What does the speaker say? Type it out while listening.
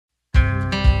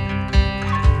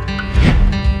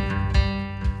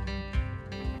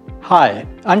Hi,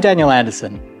 I'm Daniel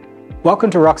Anderson. Welcome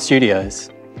to Rock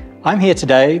Studios. I'm here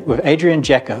today with Adrian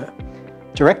Giecco,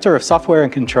 Director of Software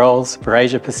and Controls for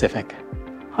Asia Pacific.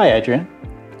 Hi, Adrian.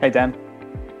 Hey, Dan.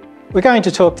 We're going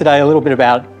to talk today a little bit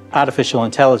about artificial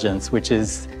intelligence, which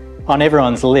is on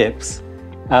everyone's lips.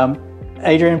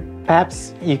 Adrian,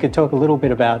 perhaps you could talk a little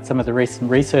bit about some of the recent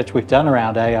research we've done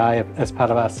around AI as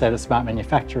part of our State of Smart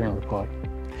Manufacturing report.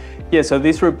 Yeah, so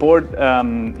this report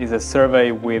is a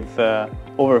survey with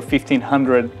over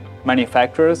 1,500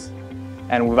 manufacturers,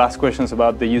 and we've asked questions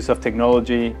about the use of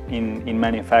technology in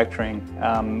manufacturing.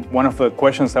 One of the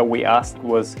questions that we asked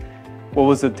was, what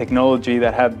was the technology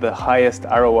that had the highest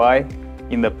ROI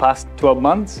in the past 12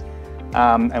 months?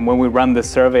 And when we ran the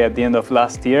survey at the end of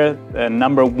last year,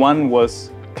 number one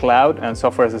was cloud and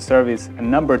software as a service,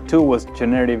 and number two was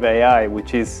generative AI,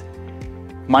 which is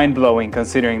mind-blowing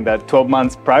considering that 12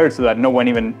 months prior to that, no one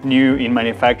even knew in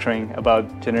manufacturing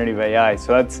about generative AI.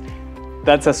 So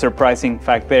that's a surprising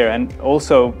fact there. And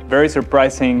also very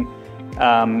surprising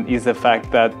is the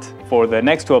fact that for the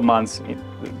next 12 months, in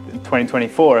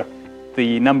 2024,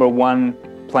 the number one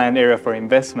planned area for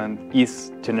investment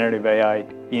is generative AI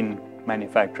in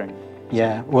manufacturing.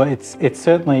 Yeah, well, it's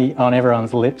certainly on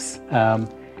everyone's lips.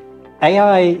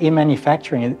 AI in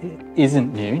manufacturing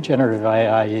isn't new, generative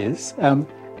AI is.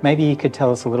 Maybe you could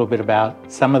tell us a little bit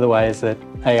about some of the ways that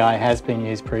AI has been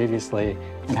used previously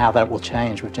and how that will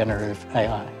change with generative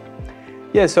AI.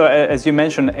 Yeah, so as you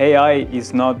mentioned, AI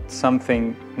is not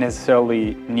something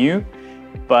necessarily new,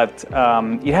 but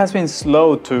it has been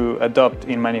slow to adopt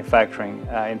in manufacturing.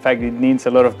 In fact, it needs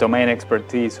a lot of domain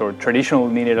expertise, or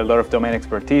traditionally needed a lot of domain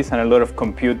expertise and a lot of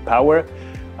compute power.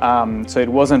 So it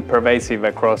wasn't pervasive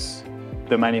across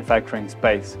the manufacturing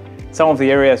space. Some of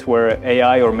the areas where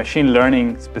AI or machine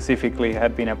learning specifically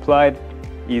had been applied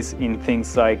is in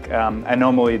things like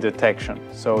anomaly detection.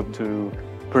 So to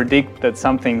predict that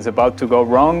something's about to go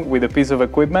wrong with a piece of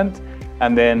equipment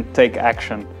and then take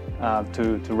action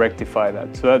to rectify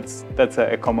that. So that's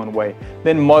a common way.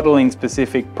 Then modeling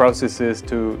specific processes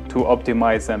to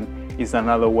optimize them is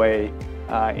another way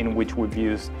in which we've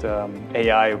used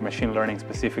AI or machine learning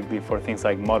specifically for things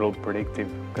like model predictive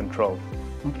control.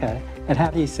 Okay, and how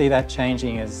do you see that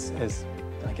changing as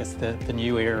I guess the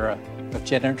new era of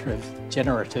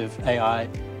generative AI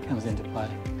comes into play?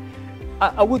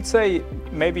 I would say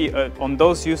maybe on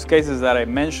those use cases that I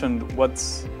mentioned,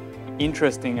 what's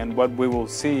interesting and what we will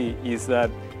see is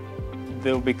that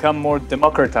they'll become more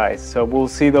democratized. So we'll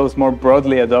see those more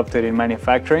broadly adopted in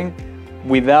manufacturing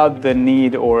without the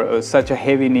need or such a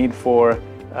heavy need for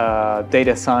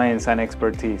data science and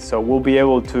expertise. So we'll be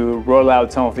able to roll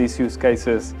out some of these use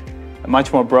cases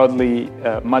much more broadly,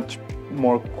 much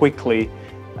more quickly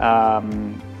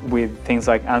with things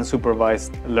like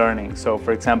unsupervised learning. So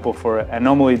for example, for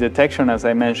anomaly detection, as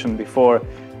I mentioned before,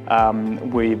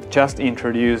 we've just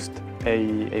introduced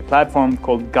a platform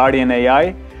called Guardian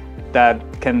AI that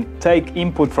can take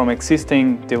input from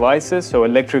existing devices, so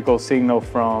electrical signal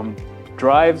from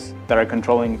drives that are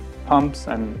controlling pumps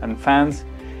and fans,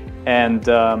 and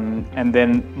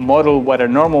then model what a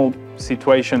normal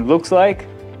situation looks like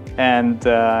and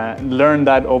learn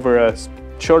that over a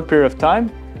short period of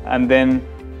time, and then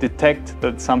detect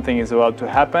that something is about to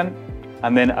happen,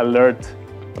 and then alert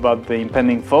about the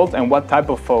impending fault and what type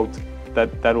of fault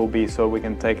that will be, so we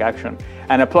can take action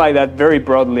and apply that very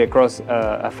broadly across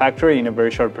a factory in a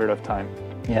very short period of time.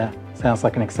 Yeah, sounds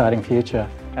like an exciting future.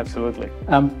 Absolutely.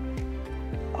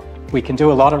 We can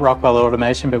do a lot of Rockwell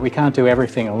automation, but we can't do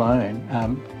everything alone.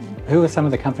 Who are some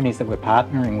of the companies that we're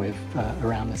partnering with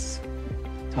around this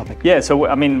topic? Yeah, so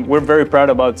I mean, we're very proud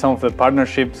about some of the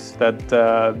partnerships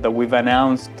that we've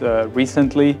announced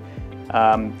recently.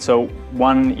 So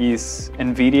one is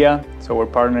NVIDIA. So we're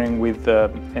partnering with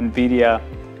NVIDIA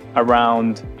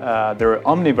around their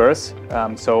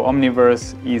Omniverse. So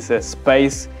Omniverse is a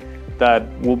space that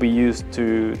will be used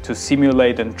to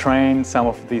simulate and train some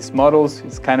of these models.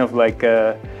 It's kind of like,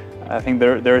 I think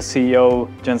their CEO,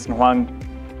 Jensen Huang,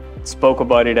 spoke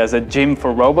about it as a gym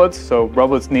for robots. So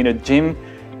robots need a gym,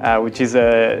 which is,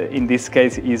 in this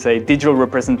case, is a digital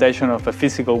representation of a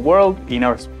physical world. In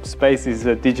our space is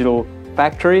a digital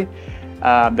factory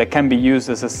that can be used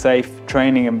as a safe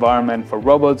training environment for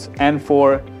robots and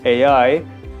for AI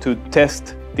to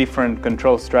test different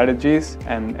control strategies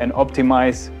and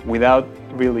optimize without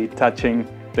really touching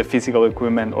the physical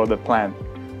equipment or the plant.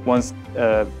 Once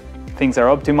things are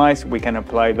optimized, we can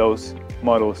apply those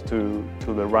models to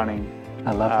the running.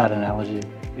 I love that analogy.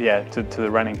 Yeah, to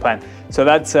the running plant. So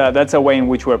that's a way in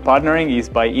which we're partnering, is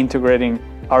by integrating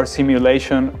our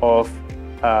simulation of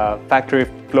factory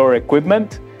floor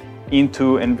equipment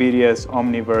into NVIDIA's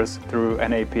Omniverse through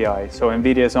an API. So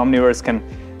NVIDIA's Omniverse can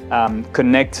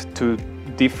connect to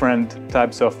different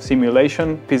types of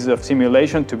simulation, pieces of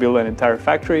simulation to build an entire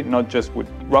factory, not just with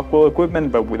Rockwell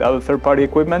equipment, but with other third-party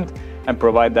equipment, and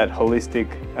provide that holistic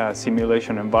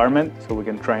simulation environment so we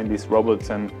can train these robots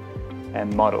and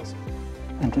models.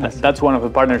 That's one of the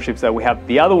partnerships that we have.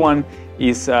 The other one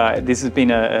is, this has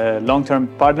been a long-term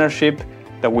partnership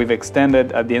that we've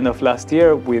extended at the end of last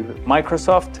year with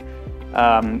Microsoft.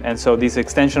 And so this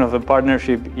extension of the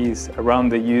partnership is around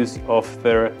the use of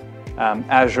their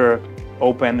Azure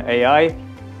OpenAI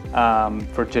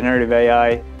for generative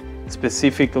AI,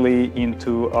 specifically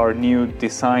into our new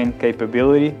design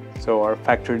capability. So our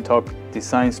FactoryTalk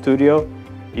Design Studio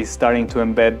is starting to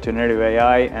embed generative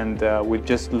AI, and we've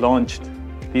just launched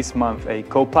this month a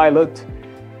co-pilot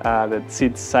that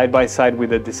sits side by side with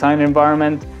the design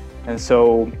environment. And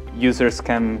so users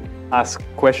can ask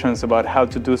questions about how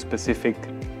to do specific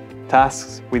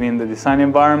tasks within the design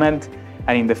environment.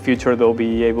 And in the future, they'll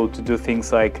be able to do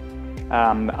things like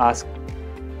ask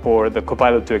for the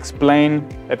copilot to explain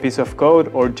a piece of code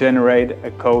or generate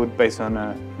a code based on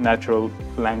a natural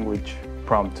language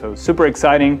prompt. So super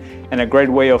exciting and a great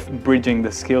way of bridging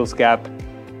the skills gap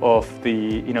of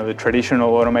the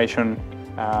traditional automation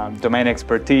domain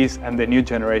expertise and the new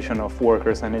generation of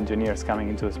workers and engineers coming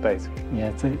into the space.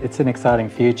 Yeah, it's an exciting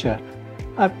future.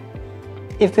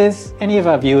 If there's any of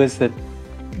our viewers that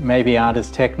maybe aren't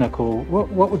as technical,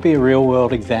 what would be a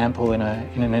real-world example in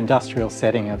an industrial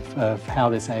setting of how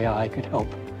this AI could help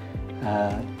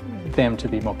them to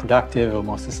be more productive or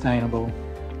more sustainable?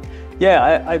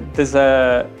 Yeah, there's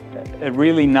a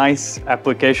really nice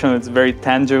application that's very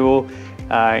tangible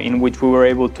in which we were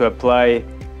able to apply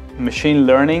machine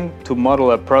learning to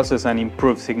model a process and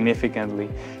improve significantly.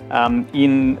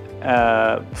 In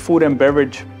food and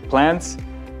beverage plants,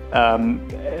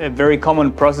 a very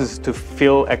common process is to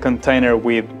fill a container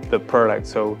with the product.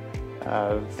 So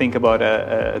think about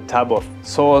a tub of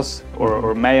sauce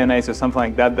or mayonnaise or something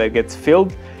like that that gets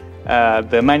filled.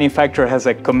 The manufacturer has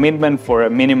a commitment for a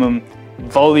minimum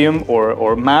volume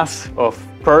or mass of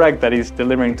product that is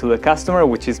delivering to the customer,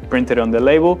 which is printed on the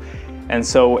label. And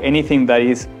so anything that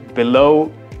is below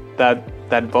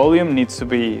that volume needs to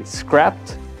be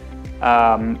scrapped.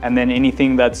 And then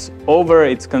anything that's over,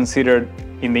 it's considered,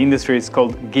 in the industry, it's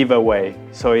called giveaway.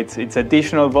 So it's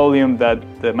additional volume that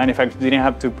the manufacturer didn't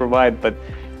have to provide, but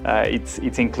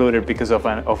it's included because of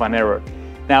an error.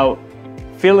 Now,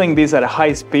 filling this at a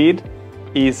high speed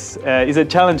is a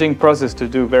challenging process to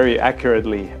do very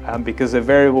accurately because the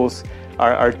variables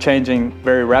are changing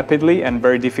very rapidly and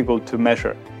very difficult to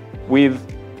measure. With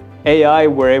AI,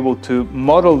 we're able to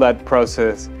model that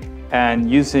process and,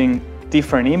 using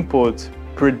different inputs,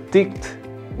 predict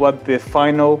what the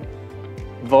final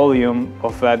volume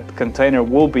of that container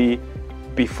will be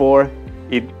before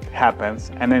it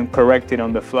happens, and then correct it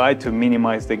on the fly to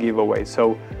minimize the giveaway.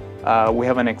 So we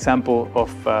have an example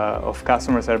of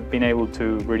customers that have been able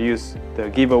to reduce the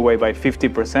giveaway by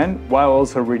 50% while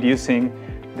also reducing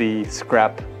the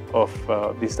scrap of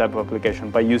this type of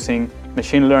application by using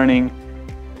machine learning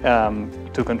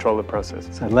to control the process.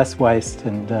 So less waste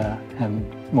and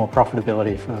more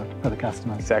profitability for the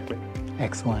customers. Exactly.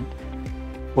 Excellent.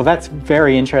 Well, that's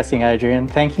very interesting, Adrian.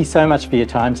 Thank you so much for your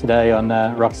time today on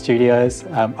Rock Studios.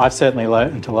 I've certainly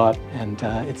learned a lot, and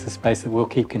it's a space that we'll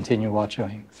continue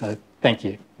watching. So thank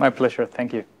you. My pleasure.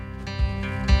 Thank you.